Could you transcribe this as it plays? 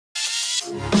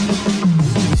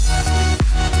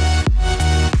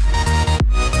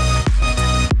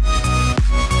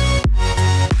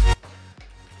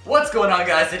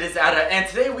guys, it is Ada, and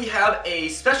today we have a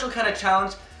special kind of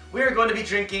challenge. We are going to be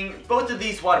drinking both of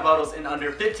these water bottles in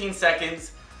under 15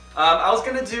 seconds. I was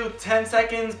going to do 10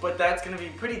 seconds, but that's going to be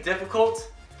pretty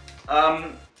difficult.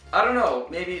 I don't know,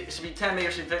 maybe it should be 10, maybe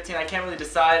it should be 15, I can't really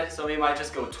decide, so we might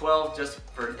just go 12 just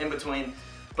for in between.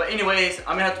 But anyways,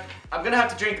 I'm gonna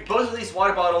have to drink both of these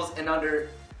water bottles in under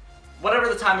whatever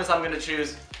the time is I'm gonna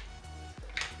choose.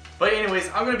 But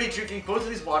anyways, I'm gonna be drinking both of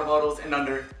these water bottles in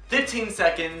under 15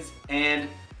 seconds, and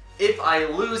if I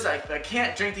lose, if I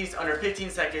can't drink these under 15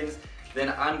 seconds,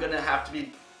 then I'm gonna have to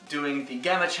be doing the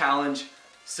Gamma Challenge.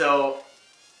 So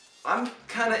I'm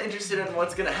kind of interested in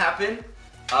what's gonna happen.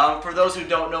 For those who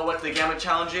don't know what the Gamma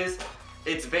Challenge is,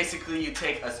 it's basically you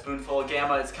take a spoonful of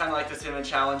Gamma. It's kind of like the Cinnamon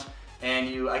Challenge,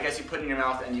 and I guess you put it in your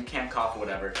mouth and you can't cough or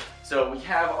whatever. So we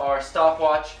have our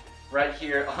stopwatch right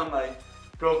here on my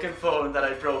broken phone that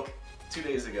I broke 2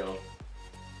 days ago.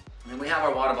 And we have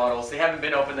our water bottles. They haven't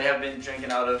been opened, they haven't been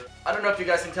drinking out of. I don't know if you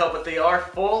guys can tell, but they are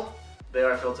full. They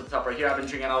are filled to the top right here. I've been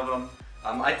drinking out of them.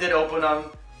 I did open them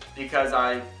because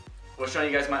I was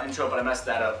showing you guys my intro, but I messed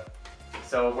that up.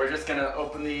 So we're just gonna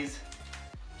open these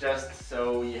just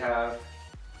so we have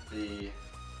we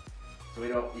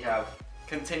have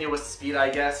continuous speed, I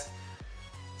guess.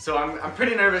 So I'm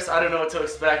pretty nervous. I don't know what to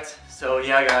expect. So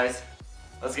yeah, guys,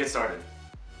 let's get started.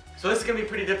 So this is gonna be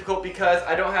pretty difficult because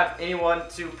I don't have anyone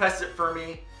to press it for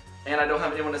me, and I don't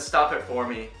have anyone to stop it for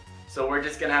me. So we're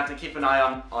just gonna have to keep an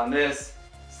eye on this.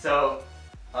 So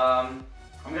I'm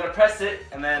gonna press it,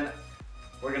 and then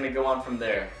we're gonna go on from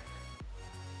there.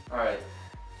 All right.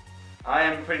 I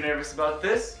am pretty nervous about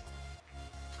this.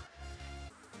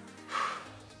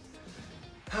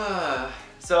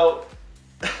 So,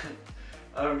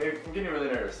 I'm getting really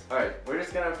nervous. Alright, we're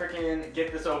just gonna freaking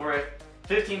get this over with.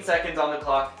 15 seconds on the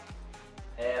clock,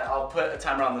 and I'll put a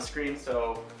timer on the screen,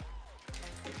 so.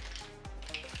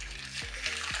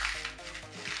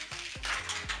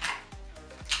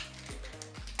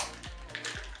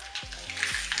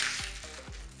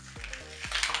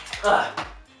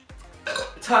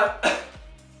 Time.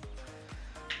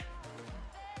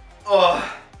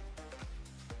 Oh.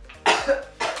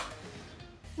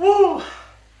 Woo.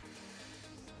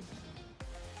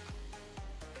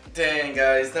 Dang,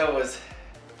 guys, that was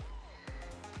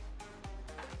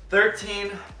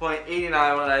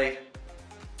 13.89 when I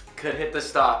could hit the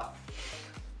stop.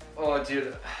 Oh,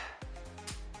 dude.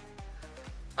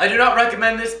 I do not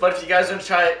recommend this, but if you guys want to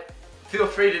try it, feel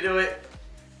free to do it.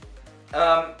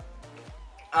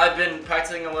 I've been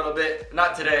practicing a little bit,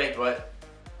 not today, but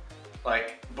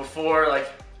like before,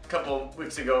 like a couple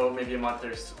weeks ago, maybe a month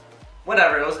or so,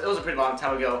 whatever. It was a pretty long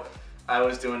time ago. I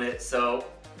was doing it, so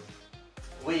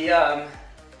we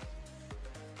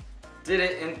did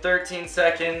it in 13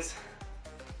 seconds.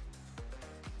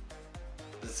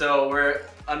 So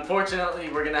unfortunately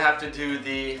we're gonna have to do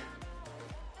the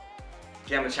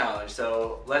Gamma Challenge.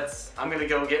 So I'm gonna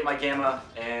go get my Gamma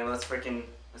and let's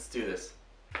do this.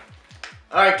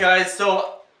 Alright, guys,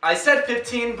 so I said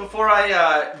 15 before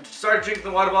I started drinking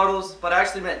the water bottles, but I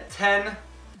actually meant 10,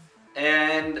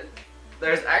 and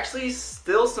there's actually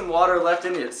still some water left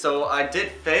in it, so I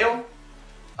did fail.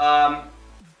 I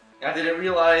didn't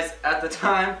realize at the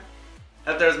time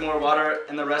that there's more water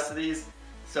in the rest of these,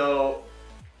 so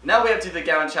now we have to do the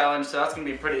Gallon Challenge, so that's going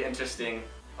to be pretty interesting.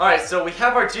 Alright, so we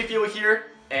have our G Fuel here,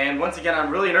 and once again I'm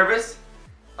really nervous.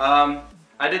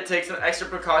 I did take some extra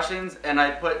precautions, and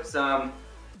I put some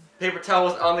paper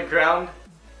towels on the ground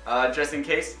just in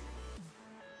case.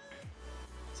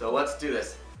 So let's do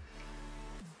this.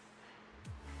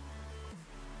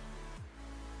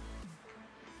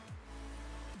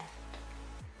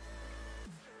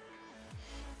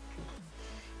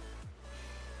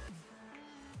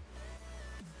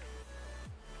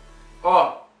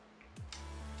 Oh.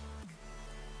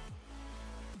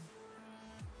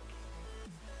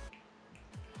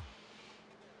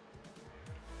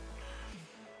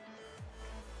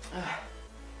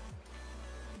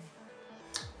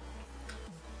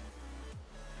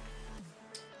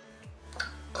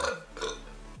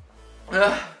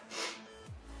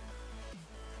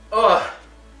 Oh.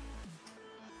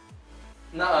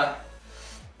 Nuh-uh.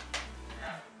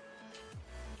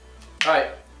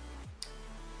 Alright.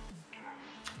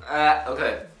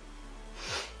 Okay.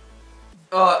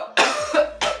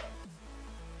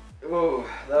 Ooh,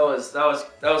 that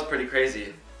was pretty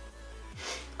crazy.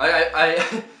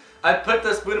 I put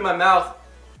the spoon in my mouth,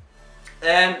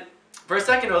 and for a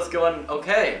second it was going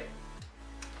okay,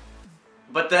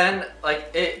 but then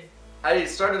I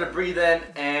started to breathe in,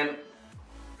 and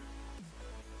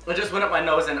it just went up my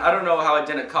nose, and I don't know how I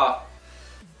didn't cough,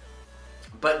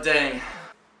 but dang.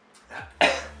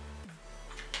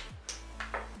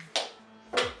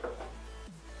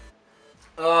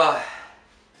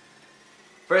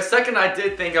 For a second I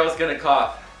did think I was gonna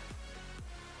cough.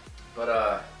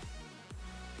 But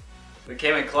we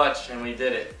came in clutch and we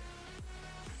did it.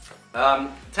 10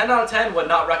 out of 10 would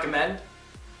not recommend,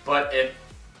 but if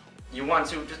you want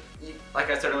to, just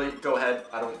like I said earlier, go ahead.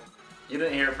 You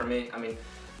didn't hear it from me. I mean,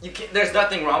 there's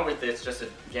nothing wrong with it. It's just a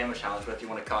gamma challenge. But if you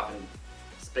want to cough and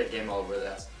spit game all over,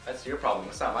 that's your problem.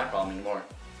 It's not my problem anymore.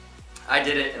 I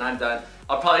did it and I'm done.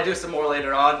 I'll probably do some more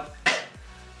later on.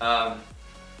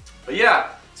 But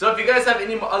yeah, so if you guys have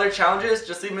any other challenges,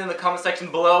 just leave them in the comment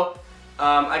section below.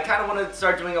 I kind of want to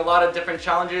start doing a lot of different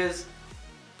challenges,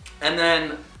 and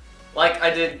then what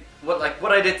I did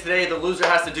today, the loser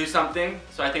has to do something,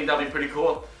 so I think that'll be pretty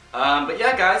cool. But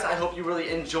yeah guys, I hope you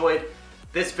really enjoyed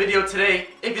this video today.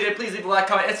 If you did, please leave a like,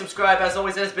 comment, and subscribe. As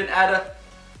always, it has been Ada.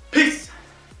 Peace!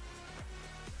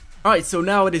 Alright, so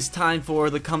now it is time for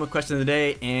the comment question of the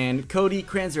day, and Cody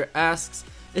Kranzer asks,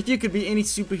 if you could be any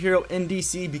superhero in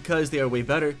DC because they are way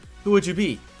better, who would you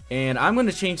be? And I'm going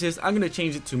to change this. I'm going to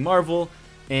change it to Marvel,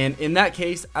 and in that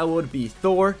case, I would be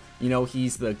Thor. You know,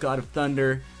 he's the god of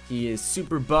thunder, he is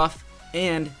super buff,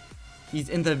 and he's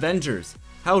in the Avengers.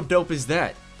 How dope is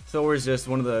that? Thor is just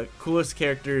one of the coolest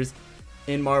characters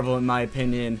in Marvel in my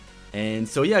opinion. And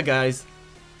so yeah guys,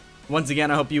 once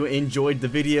again I hope you enjoyed the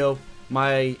video.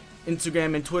 My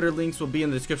Instagram and Twitter links will be in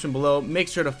the description below. Make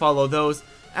sure to follow those.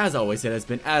 As always, it has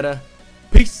been Ada.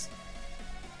 Peace!